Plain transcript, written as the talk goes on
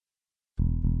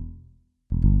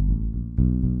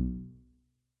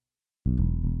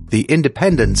the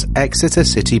Independent Exeter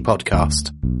City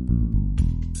podcast.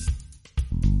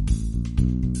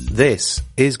 This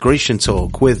is Grecian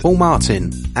Talk with Paul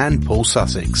Martin and Paul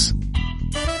Sussex.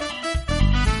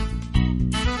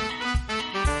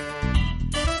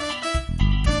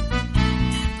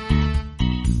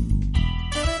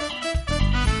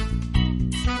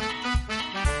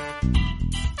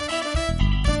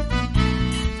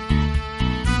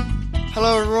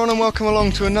 Hello everyone and welcome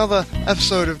along to another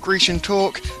episode of Grecian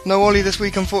Talk. No Ollie this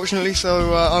week unfortunately,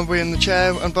 so I'll be in the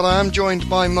chair, but I am joined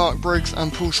by Mark Briggs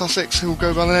and Paul Sussex, who will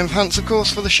go by the name of Hans of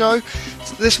course for the show.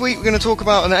 This week we're going to talk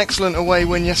about an excellent away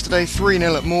win yesterday,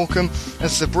 3-0 at Morecambe,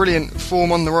 as the brilliant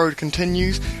form on the road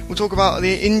continues. We'll talk about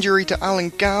the injury to Alan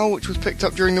Gow, which was picked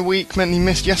up during the week, meant he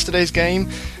missed yesterday's game,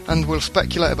 and we'll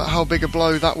speculate about how big a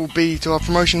blow that will be to our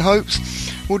promotion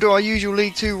hopes. We'll do our usual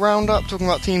League 2 roundup, talking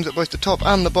about teams at both the top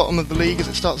and the bottom of the league as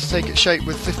it starts to take its shape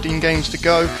with 15 games to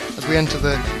go as we enter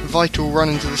the vital run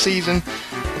into the season,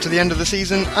 to the end of the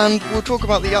season, and we'll talk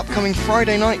about the upcoming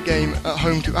Friday night game at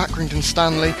home to Accrington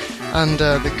Stanley and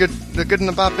the good and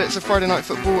the bad bits of Friday night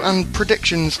football and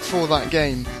predictions for that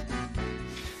game.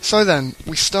 So then,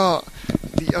 we start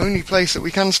the only place that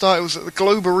we can start. It was at the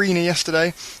Globe Arena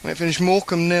yesterday, and it finished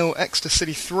Morecambe 0, Exeter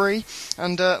City 3.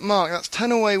 And Mark, that's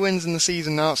 10 away wins in the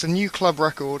season now. It's a new club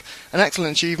record, an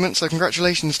excellent achievement. So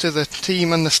congratulations to the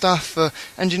team and the staff for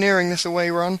engineering this away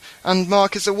run. And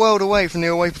Mark, it's a world away from the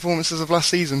away performances of last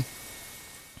season.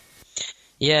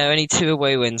 Yeah, only 2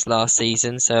 away wins last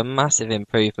season, so a massive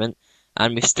improvement.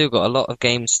 And we've still got a lot of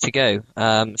games to go.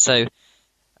 And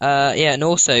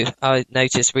also I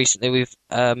noticed recently we've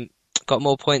got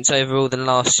more points overall than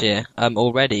last year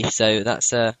already, so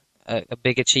that's a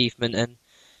big achievement and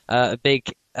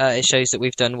it shows that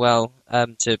we've done well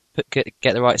to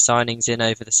get the right signings in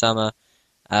over the summer,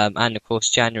 and of course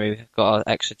January we've got our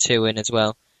extra 2 in as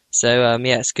well. So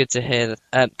it's good to hear,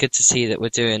 good to see that we're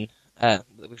doing.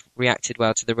 We've reacted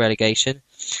well to the relegation,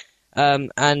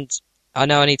 and I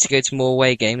know I need to go to more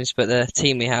away games, but the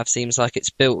team we have seems like it's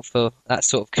built for that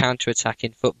sort of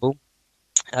counter-attacking football.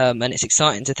 And it's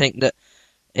exciting to think that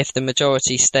if the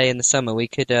majority stay in the summer, we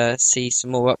could see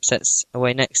some more upsets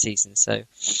away next season. So,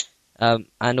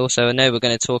 and also I know we're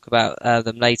going to talk about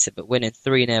them later, but winning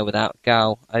 3-0 without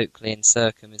Gow, Oakley and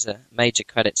Sercombe is a major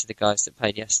credit to the guys that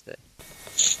played yesterday.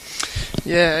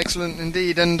 Yeah, excellent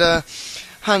indeed. And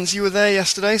Hans, you were there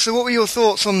yesterday, so what were your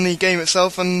thoughts on the game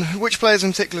itself, and which players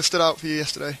in particular stood out for you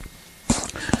yesterday?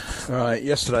 Right,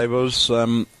 yesterday was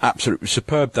absolutely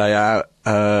superb day out.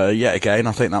 Yet again,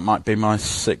 I think that might be my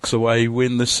 6th away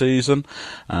win this season.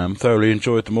 Thoroughly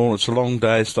enjoyed them all. It's a long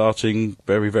day, starting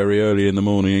very, very early in the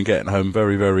morning and getting home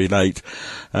very, very late.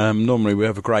 Normally we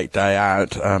have a great day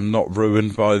out, not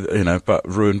ruined by, but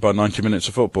ruined by 90 minutes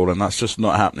of football, and that's just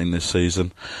not happening this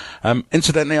season.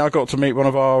 Incidentally, I got to meet one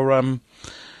of our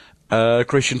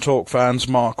Grecian Talk fans,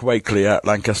 Mark Wakely, at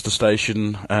Lancaster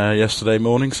Station yesterday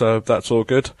morning, so that's all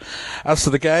good. As to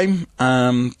the game,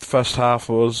 the first half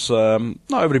was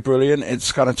not overly brilliant.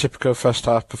 It's kind of typical first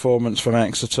half performance from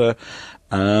Exeter.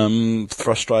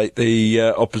 Frustrate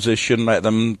the opposition, let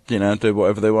them, do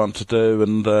whatever they want to do,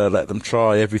 and let them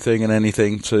try everything and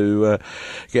anything to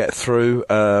get through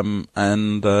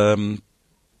and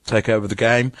take over the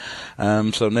game.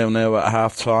 So 0-0 at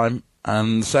half time.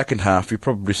 And the second half, you've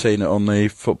probably seen it on the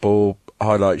football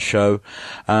highlight show,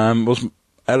 was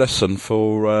Ellison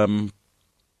for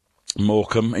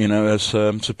Morecambe, as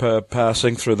superb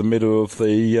passing through the middle of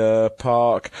the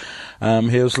park.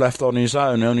 He was left on his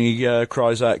own, only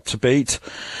Kryzak to beat.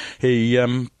 He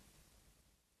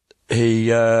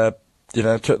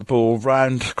took the ball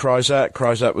round Kryzak.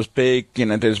 Kryzak was big,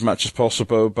 did as much as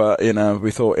possible, but,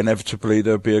 we thought inevitably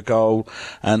there'd be a goal,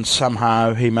 and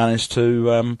somehow he managed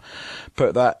to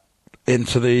put that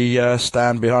into the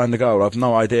stand behind the goal. I've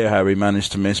no idea how he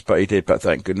managed to miss, but he did, but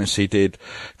thank goodness he did,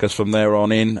 because from there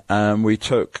on in, we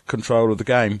took control of the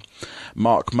game.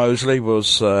 Mark Mosley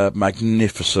was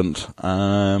magnificent.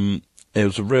 It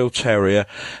was a real terrier.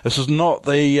 This was not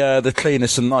the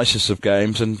cleanest and nicest of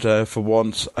games, and for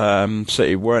once,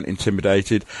 City weren't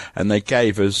intimidated, and they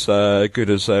gave as good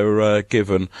as they were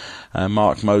given.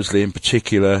 Mark Mosley, in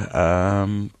particular,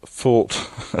 fought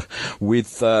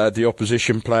with the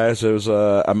opposition players. There was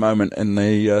a moment in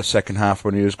the second half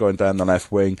when he was going down the left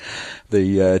wing.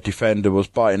 The defender was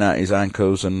biting at his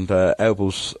ankles and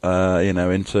elbows,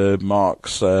 into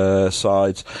Mark's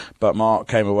sides, but Mark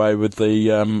came away with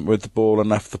the ball and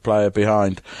left the player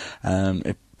behind.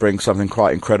 It brings something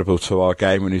quite incredible to our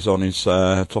game when he's on his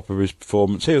top of his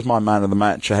performance. He was my man of the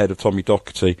match ahead of Tommy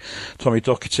Docherty. Tommy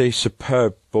Docherty,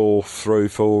 superb ball through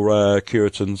for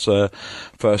Cureton's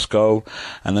first goal,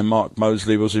 and then Mark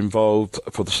Mosley was involved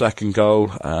for the second goal,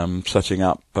 setting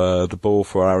up the ball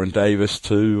for Aaron Davis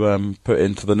to put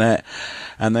into the net.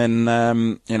 And then,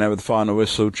 with the final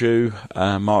whistle due,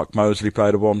 Mark Mosley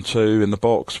played a 1-2 in the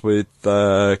box with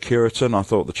Cureton. I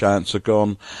thought the chance had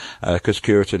gone because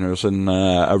Cureton was in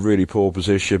a really poor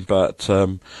position, but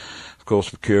of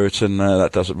course with Cureton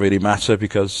that doesn't really matter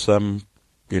because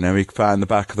he found the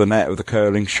back of the net with a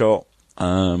curling shot.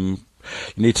 You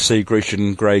need to see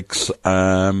Grecian Greg's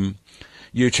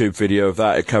YouTube video of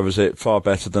that. It covers it far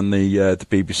better than the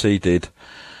BBC did.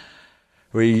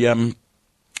 We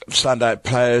standout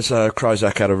players.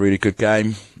 Kryzak had a really good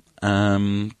game.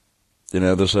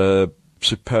 There's a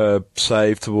superb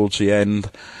save towards the end,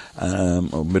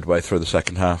 or midway through the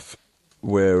second half,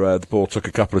 where the ball took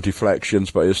a couple of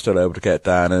deflections, but he was still able to get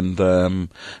down and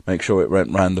make sure it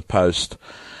went round the post.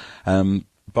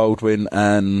 Baldwin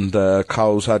and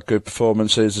Coles had good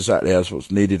performances, exactly as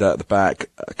was needed at the back.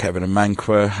 Kevin and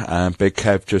Manqua, Big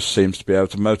Kev just seems to be able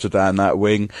to motor down that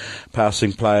wing,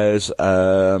 passing players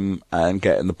and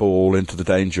getting the ball into the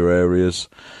danger areas.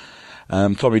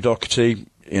 Tommy Docherty,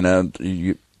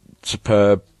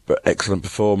 superb, excellent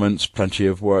performance, plenty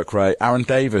of work rate. Aaron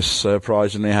Davis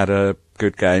surprisingly had a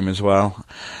good game as well.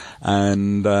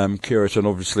 And Cureton,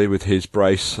 obviously, with his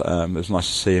brace, it was nice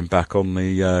to see him back on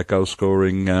the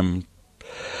goal-scoring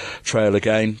trail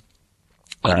again.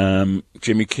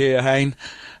 Jimmy Keohane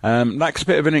lacks a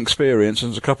bit of inexperience,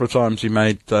 and there's a couple of times he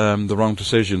made the wrong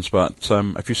decisions, but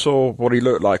if you saw what he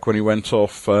looked like when he went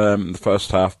off the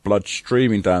first half, blood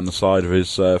streaming down the side of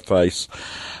his face,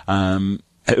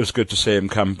 it was good to see him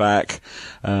come back,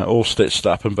 all stitched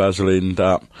up and vaselined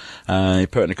up. He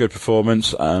put in a good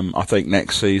performance. I think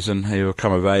next season he'll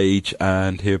come of age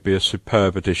and he'll be a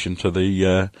superb addition to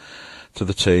the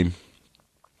team.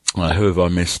 Who have I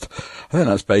missed? I think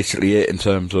that's basically it in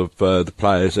terms of the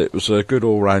players. It was a good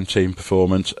all-round team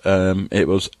performance. It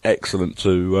was excellent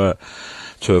to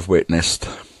have witnessed.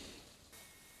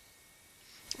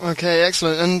 Okay,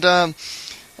 excellent.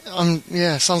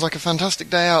 And sounds like a fantastic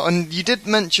day out. And you did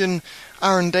mention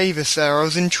Aaron Davis there. I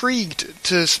was intrigued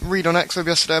to read on Xweb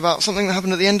yesterday about something that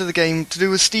happened at the end of the game to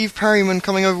do with Steve Perryman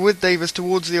coming over with Davis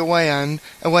towards the away end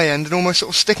and almost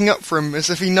sort of sticking up for him as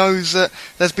if he knows that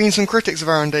there's been some critics of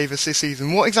Aaron Davis this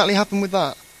season. What exactly happened with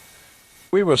that?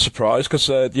 We were surprised because,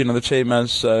 the team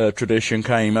as tradition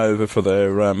came over for their,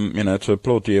 to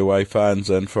applaud the away fans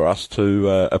and for us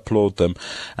to applaud them.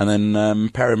 And then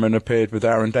Perryman appeared with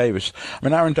Aaron Davis. I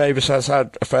mean, Aaron Davis has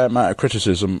had a fair amount of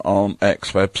criticism on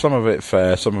Xweb, some of it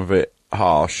fair, some of it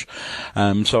harsh.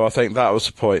 So I think that was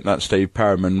the point that Steve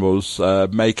Perryman was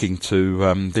making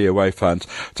to the away fans.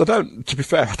 So to be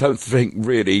fair, I don't think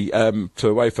really to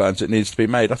away fans it needs to be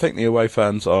made. I think the away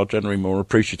fans are generally more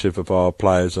appreciative of our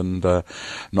players and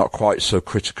not quite so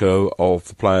critical of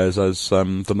the players as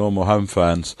the normal home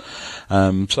fans.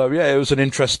 It was an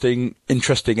interesting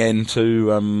end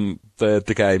to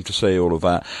the game to see all of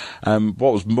that.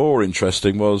 What was more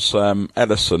interesting was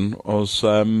Ellison was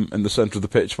in the centre of the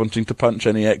pitch wanting to punch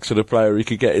any Exeter player he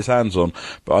could get his hands on,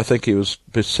 but I think he was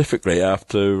specifically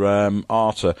after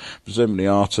Arter. Presumably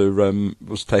Arter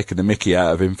was taking the mickey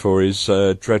out of him for his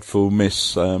dreadful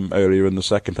miss earlier in the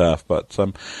second half, but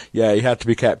he had to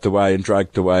be kept away and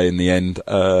dragged away in the end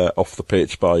off the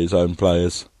pitch by his own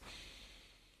players.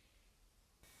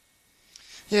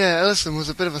 Yeah, Ellison was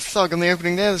a bit of a thug on the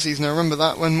opening day of the season. I remember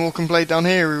that when Morecambe played down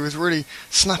here, he was really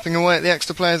snapping away at the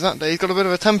Exeter players that day. He's got a bit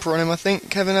of a temper on him, I think,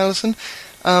 Kevin Ellison.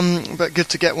 But good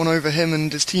to get one over him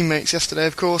and his teammates yesterday,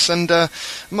 of course. And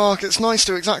Mark, it's nice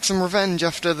to exact some revenge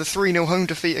after the 3-0 home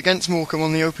defeat against Morecambe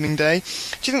on the opening day.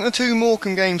 Do you think the two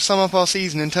Morecambe games sum up our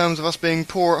season in terms of us being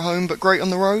poor at home but great on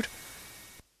the road?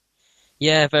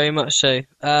 Yeah, very much so.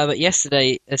 But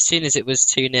yesterday, as soon as it was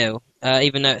 2-0,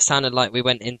 even though it sounded like we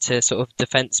went into sort of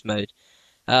defence mode,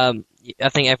 I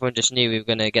think everyone just knew we were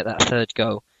going to get that third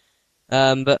goal.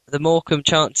 But the Morecambe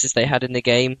chances they had in the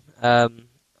game,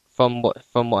 from what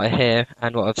I hear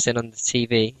and what I've seen on the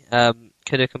TV,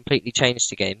 could have completely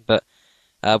changed the game. But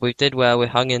we did well, we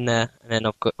hung in there, and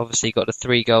then obviously got the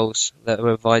 3 goals that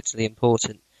were vitally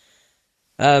important.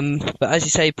 But as you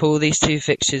say, Paul, these two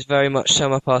fixtures very much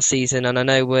sum up our season, and I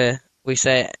know we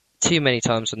say it too many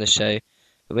times on the show,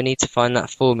 but we need to find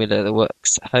that formula that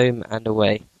works home and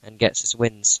away and gets us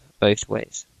wins both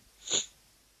ways.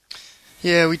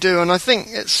 Yeah, we do, and I think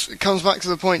it comes back to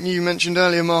the point you mentioned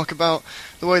earlier, Mark, about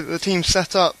the way that the team's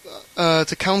set up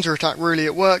to counter-attack. Really,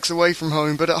 it works away from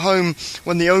home, but at home,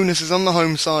 when the onus is on the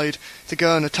home side to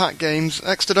go and attack games,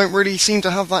 Exeter don't really seem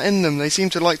to have that in them. They seem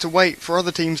to like to wait for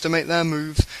other teams to make their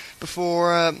moves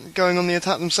before going on the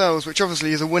attack themselves, which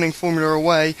obviously is a winning formula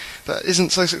away, but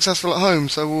isn't so successful at home.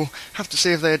 So we'll have to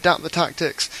see if they adapt the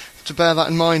tactics to bear that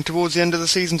in mind towards the end of the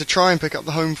season to try and pick up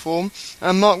the home form.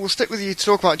 And Mark, we'll stick with you to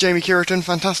talk about Jamie Cureton.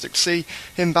 Fantastic to see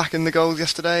him back in the goals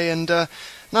yesterday, and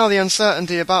now the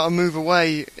uncertainty about a move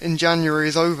away in January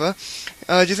is over.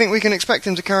 Do you think we can expect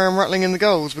him to carry on rattling in the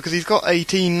goals? Because he's got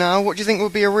 18 now. What do you think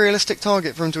would be a realistic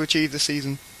target for him to achieve this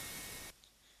season?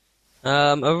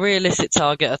 A realistic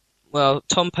target, well,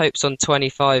 Tom Pope's on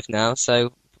 25 now,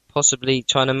 so possibly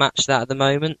trying to match that at the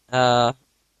moment.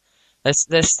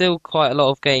 There's still quite a lot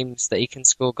of games that he can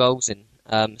score goals in,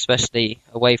 especially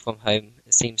away from home.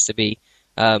 It seems to be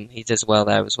he does well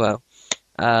there as well.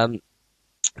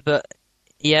 But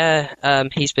yeah,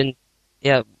 he's been.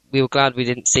 Yeah, we were glad we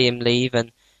didn't see him leave,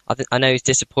 and I know he's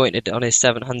disappointed on his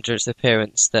 700th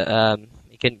appearance that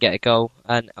he couldn't get a goal,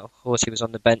 and of course he was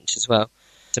on the bench as well.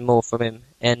 So more from him,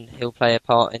 and he'll play a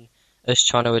part in us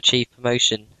trying to achieve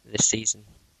promotion this season.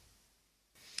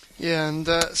 Yeah, and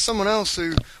someone else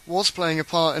who was playing a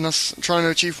part in us trying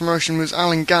to achieve promotion was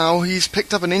Alan Gow. He's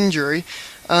picked up an injury,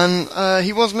 and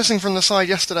he was missing from the side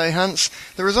yesterday, Hans.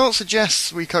 The result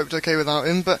suggests we coped okay without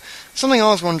him, but something I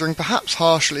was wondering, perhaps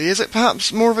harshly, is it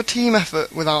perhaps more of a team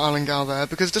effort without Alan Gow there?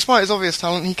 Because despite his obvious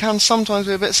talent, he can sometimes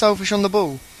be a bit selfish on the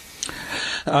ball.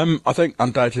 I think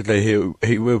undoubtedly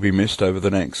he will be missed over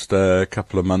the next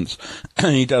couple of months.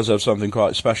 He does have something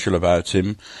quite special about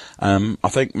him. I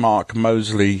think Mark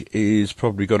Mosley is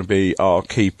probably going to be our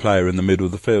key player in the middle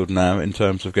of the field now in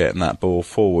terms of getting that ball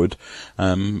forward.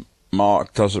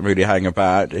 Mark doesn't really hang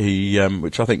about. He,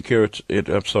 which I think Gow,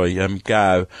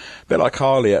 a bit like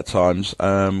Harley at times,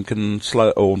 can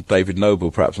slow, or David Noble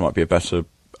perhaps might be a better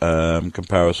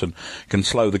comparison, can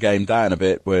slow the game down a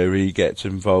bit where he gets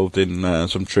involved in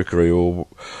some trickery or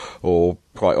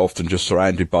quite often just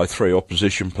surrounded by three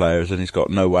opposition players and he's got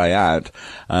no way out.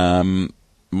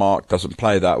 Mark doesn't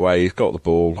play that way. He's got the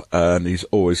ball and he's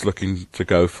always looking to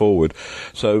go forward.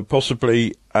 So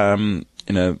possibly,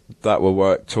 that will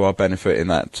work to our benefit in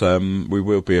that we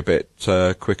will be a bit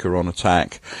quicker on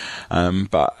attack.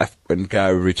 But when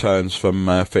Gow returns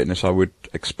from fitness, I would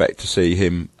expect to see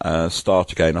him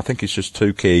start again. I think he's just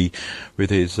too key with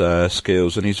his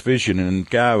skills and his vision. And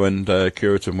Gow and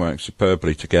Cureton work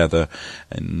superbly together.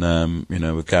 And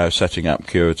with Gow setting up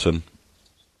Cureton.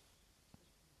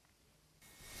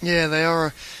 Yeah, they are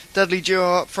a deadly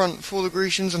duo up front for the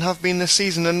Grecians and have been this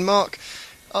season. And Mark,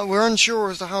 we're unsure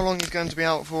as to how long he's going to be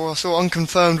out for. I saw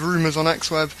unconfirmed rumours on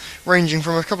XWeb ranging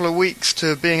from a couple of weeks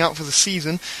to being out for the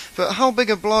season. But how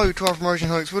big a blow to our promotion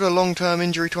hopes would a long-term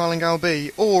injury to Alan Gow be?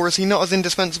 Or is he not as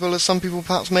indispensable as some people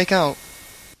perhaps make out?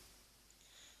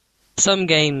 Some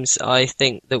games I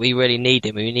think that we really need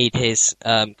him. We need his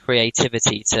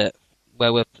creativity to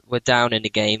where we're down in a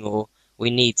game, or we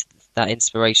need that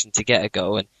inspiration to get a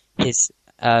goal, and his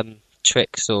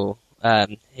tricks or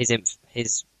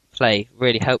his play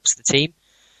really helps the team.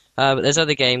 But there's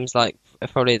other games, like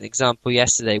probably the example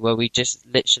yesterday, where we just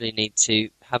literally need to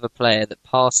have a player that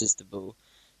passes the ball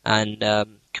and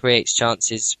creates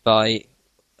chances by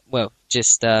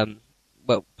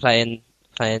playing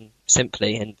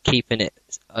simply and keeping it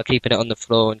on the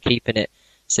floor and keeping it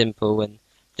simple and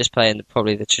just playing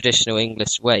probably the traditional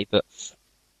English way. But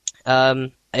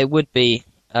it would be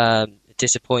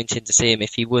disappointing to see him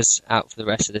if he was out for the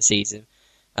rest of the season,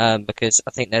 because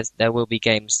I think there will be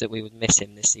games that we would miss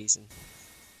him this season.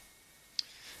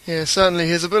 Yeah, certainly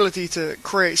his ability to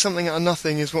create something out of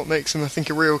nothing is what makes him, I think,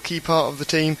 a real key part of the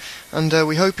team, and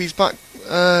we hope he's back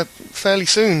fairly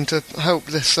soon to help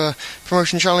this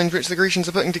promotion challenge which the Grecians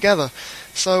are putting together.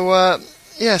 So,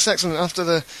 yes, excellent. After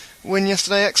the win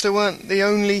yesterday, Exeter weren't the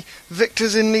only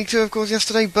victors in League 2, of course,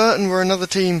 yesterday. Burton were another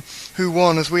team who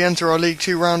won as we enter our League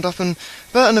 2 roundup, and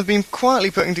Burton have been quietly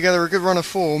putting together a good run of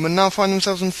form and now find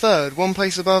themselves in third, one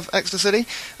place above Exeter City.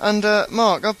 And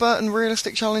Mark, are Burton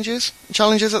realistic challenges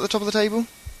at the top of the table?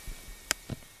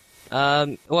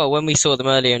 Well, when we saw them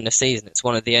earlier in the season, it's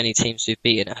one of the only teams we've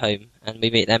beaten at home, and we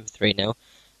beat them 3-0.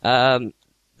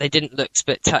 They didn't look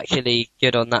spectacularly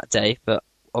good on that day, but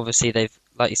obviously they've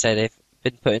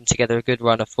been putting together a good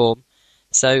run of form.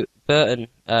 So Burton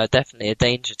definitely a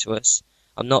danger to us.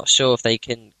 I'm not sure if they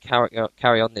can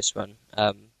carry on this run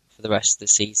for the rest of the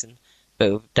season, but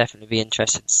it will definitely be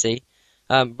interesting to see.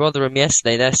 Rotherham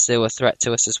yesterday, they're still a threat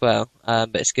to us as well,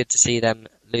 but it's good to see them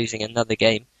losing another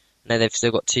game. I know they've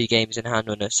still got 2 games in hand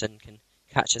on us and can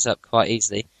catch us up quite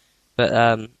easily.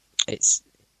 But it's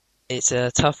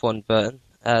a tough one, Burton.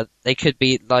 They could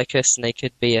be like us, and they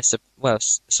could be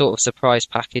sort of surprise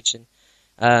package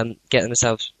and get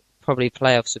themselves. Probably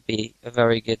playoffs would be a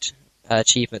very good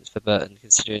achievement for Burton,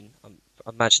 considering I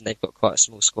imagine they've got quite a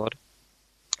small squad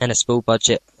and a small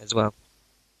budget as well.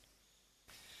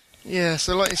 Yeah,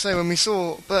 so like you say, when we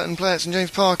saw Burton play at St James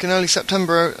Park in early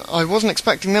September, I wasn't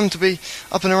expecting them to be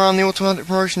up and around the automatic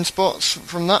promotion spots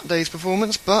from that day's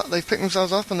performance, but they've picked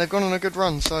themselves up and they've gone on a good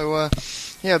run. So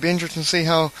yeah, it'll be interesting to see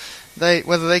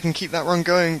whether they can keep that run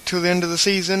going till the end of the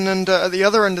season. And at the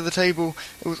other end of the table,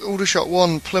 it was Aldershot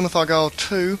 1, Plymouth Argyle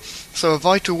 2, so a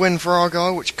vital win for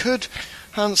Argyle, which could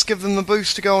hence give them the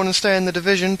boost to go on and stay in the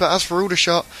division. But as for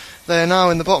Aldershot, they're now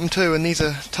in the bottom two, and these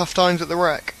are tough times at the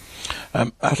Rec.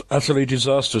 Utterly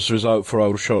disastrous result for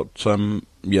Aldershot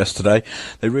yesterday.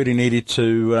 They really needed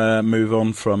to move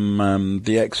on from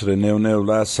the Exeter 0-0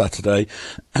 last Saturday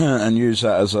and use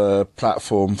that as a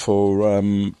platform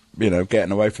for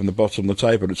getting away from the bottom of the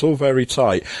table. It's all very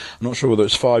tight. I'm not sure whether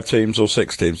it's 5 teams or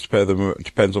 6 teams.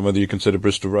 Depends on whether you consider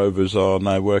Bristol Rovers are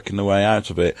now working their way out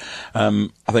of it. I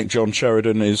think John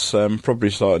Sheridan is probably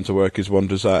starting to work his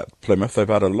wonders at Plymouth. They've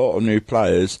had a lot of new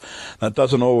players. That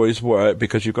doesn't always work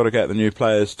because you've got to get the new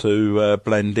players to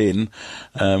blend in,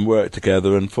 work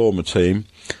together and form a team.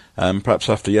 Perhaps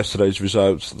after yesterday's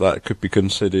results that could be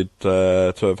considered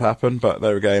to have happened, but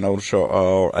there again, Aldershot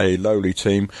are a lowly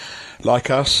team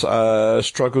like us,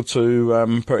 struggle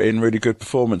to put in really good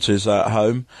performances at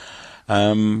home,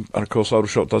 and of course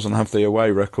Aldershot doesn't have the away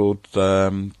record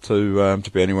to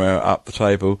be anywhere up the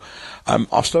table.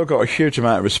 I've still got a huge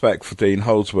amount of respect for Dean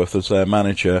Holdsworth as their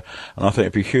manager, and I think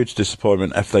it'd be a huge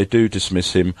disappointment if they do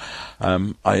dismiss him.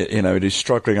 It is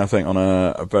struggling, I think, on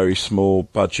a very small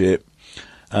budget.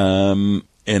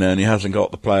 And he hasn't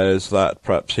got the players that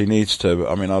perhaps he needs to.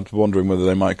 I mean, I'm wondering whether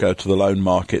they might go to the loan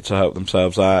market to help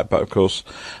themselves out, but of course,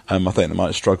 I think they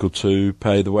might struggle to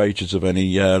pay the wages of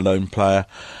any loan player.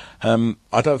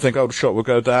 I don't think Aldershot will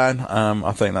go down.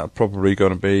 I think that's probably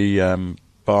going to be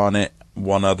Barnet,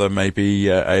 one other, maybe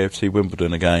AFC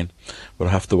Wimbledon again. We'll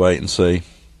have to wait and see.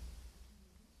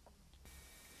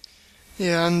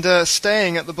 Yeah, and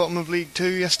staying at the bottom of League 2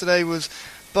 yesterday was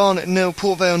Barnet 0,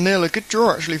 Port Vale 0. A good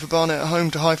draw actually for Barnet at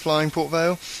home to high-flying Port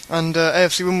Vale. And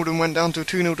AFC Wimbledon went down to a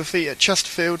 2-0 defeat at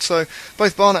Chesterfield. So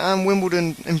both Barnet and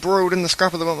Wimbledon embroiled in the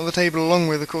scrap at the bottom of the table, along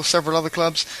with, of course, several other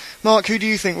clubs. Mark, who do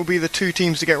you think will be the 2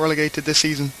 teams to get relegated this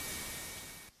season?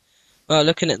 Well,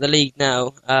 looking at the league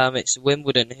now, it's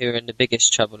Wimbledon who are in the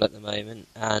biggest trouble at the moment.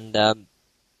 And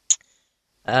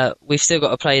we've still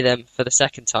got to play them for the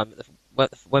second time.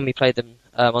 When we played them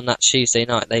on that Tuesday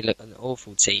night, they looked an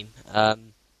awful team.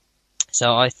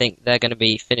 So I think they're going to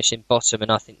be finishing bottom, and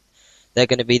I think they're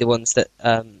going to be the ones that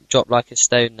drop like a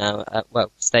stone now.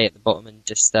 Stay at the bottom and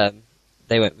just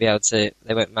they won't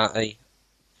mount a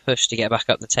push to get back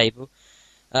up the table.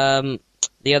 The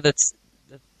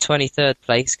 23rd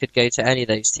place could go to any of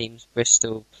those teams: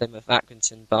 Bristol, Plymouth,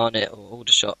 Accrington, Barnet, or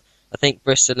Aldershot. I think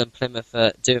Bristol and Plymouth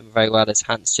are doing very well, as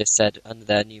Hans just said, under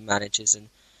their new managers, and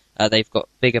they've got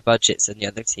bigger budgets than the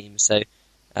other teams. So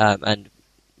and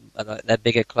they're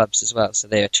bigger clubs as well, so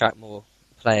they attract more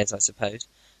players, I suppose.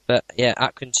 But yeah,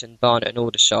 Accrington, Barnet and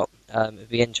Aldershot, it would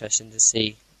be interesting to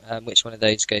see which one of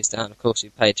those goes down. Of course, we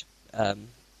played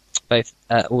both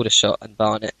Aldershot and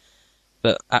Barnet,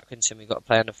 but Accrington we've got to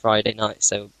play on a Friday night,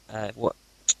 so what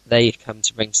they come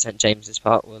to bring to St James's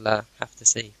Park we'll have to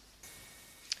see.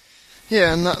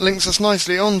 Yeah, and that links us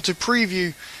nicely on to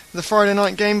preview the Friday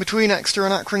night game between Exeter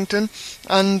and Accrington.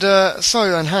 And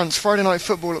Hans, Friday night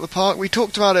football at the Park. We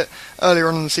talked about it earlier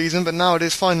on in the season, but now it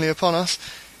is finally upon us.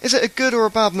 Is it a good or a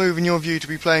bad move in your view to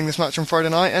be playing this match on Friday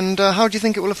night, and how do you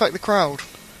think it will affect the crowd?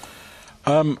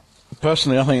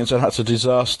 Personally, I think that's a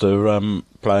disaster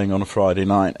playing on a Friday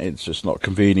night. It's just not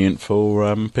convenient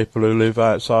for people who live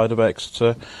outside of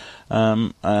Exeter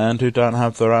and who don't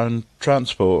have their own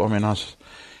transport. I mean, I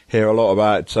hear a lot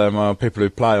about people who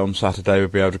play on Saturday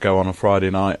would be able to go on a Friday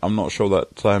night. I'm not sure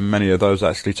that many of those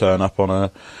actually turn up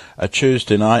on a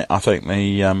Tuesday night. I think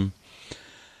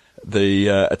the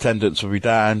attendance will be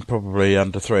down, probably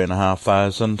under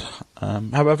 3,500.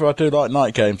 However, I do like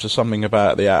night games. There's something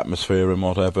about the atmosphere and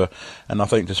whatever. And I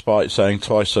think despite saying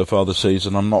twice so far this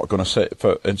season, I'm not going to set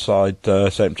foot inside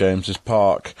St James's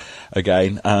Park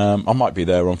again. I might be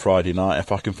there on Friday night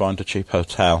if I can find a cheap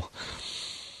hotel.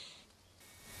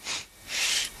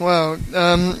 Well,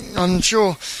 I'm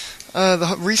sure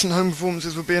the recent home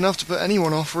performances would be enough to put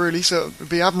anyone off, really, so it would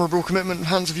be admirable commitment.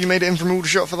 Hans, if you made it in from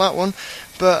Aldershot for that one.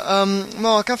 But,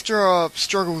 Mark, after our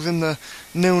struggles in the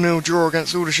 0-0 draw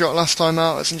against Aldershot last time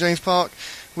out at St James Park,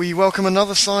 we welcome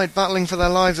another side battling for their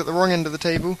lives at the wrong end of the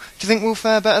table. Do you think we'll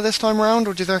fare better this time round,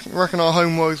 or do you reckon our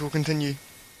home woes will continue?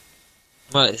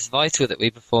 Well, it's vital that we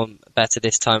perform better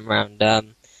this time round.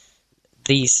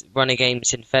 These runner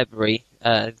games in February,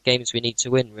 games we need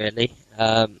to win, really.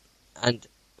 And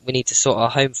we need to sort our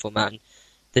home form out. And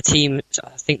the team,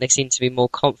 I think they seem to be more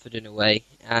confident away,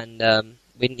 and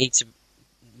we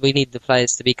need the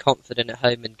players to be confident at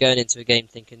home and going into a game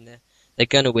thinking they're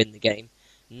going to win the game,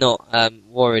 not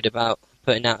worried about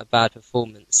putting out a bad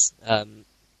performance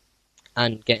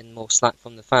and getting more slack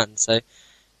from the fans. So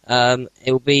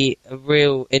it will be a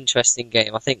real interesting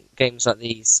game. I think games like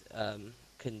these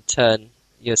can turn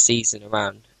your season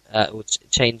around, or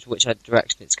change which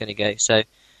direction it's going to go. So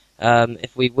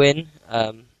if we win,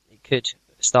 it could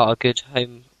start a good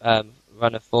home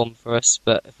run of form for us,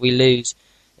 but if we lose,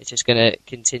 it's just going to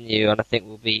continue, and I think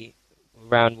we'll be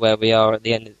around where we are at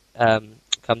the end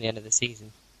come the end of the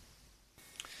season.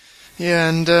 Yeah,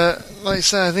 and like I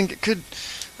say, I think it could...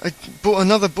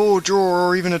 another bore draw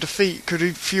or even a defeat could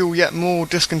fuel yet more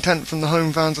discontent from the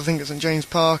home fans, I think, at St James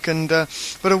Park.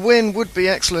 But a win would be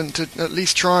excellent to at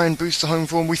least try and boost the home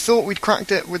form. We thought we'd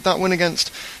cracked it with that win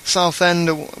against Southend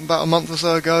about a month or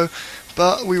so ago,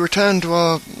 but we returned to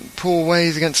our poor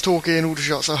ways against Torquay and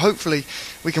Aldershot, so hopefully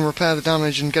we can repair the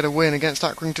damage and get a win against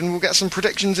Accrington. We'll get some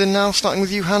predictions in now, starting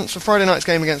with you, Hans, for Friday night's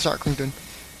game against Accrington.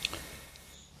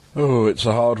 Oh, it's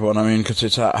a hard one. I mean, because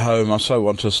it's at home. I so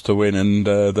want us to win and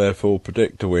therefore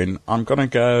predict a win. I'm going to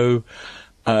go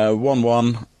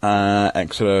 1-1,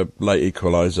 Exeter late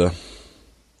equaliser.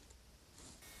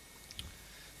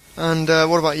 And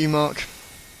what about you, Mark?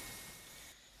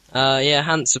 Yeah,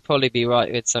 Hans would probably be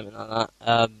right with something like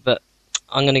that. But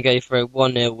I'm going to go for a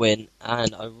 1-0 win,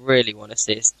 and I really want to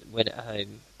see us win at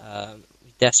home.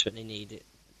 We desperately need it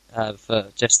for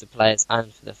just the players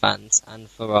and for the fans and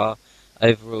for our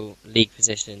overall league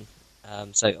position.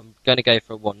 So I'm going to go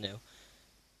for a 1-0.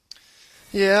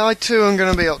 Yeah, I too am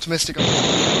going to be optimistic on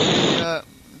that.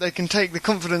 They can take the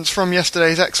confidence from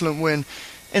yesterday's excellent win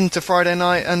into Friday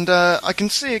night, and I can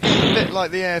see it a bit like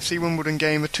the AFC Wimbledon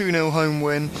game, a 2-0 home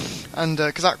win, and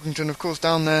because Accrington, of course,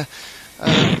 down there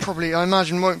probably, I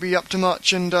imagine, won't be up to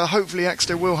much, and hopefully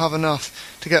Exeter will have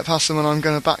enough to get past them, and I'm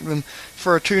going to back them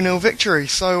for a 2-0 victory.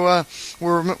 So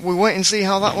we'll wait and see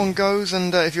how that one goes,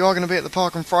 and if you are going to be at the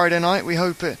park on Friday night, we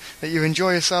hope that you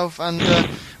enjoy yourself, and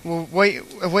we'll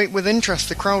await with interest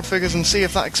the crowd figures and see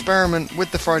if that experiment with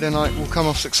the Friday night will come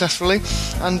off successfully,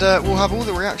 and we'll have all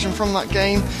the reaction from that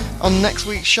game on next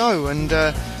week's show, and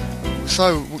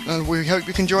so we hope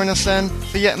you can join us then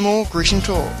for yet more Grecian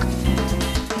Talk.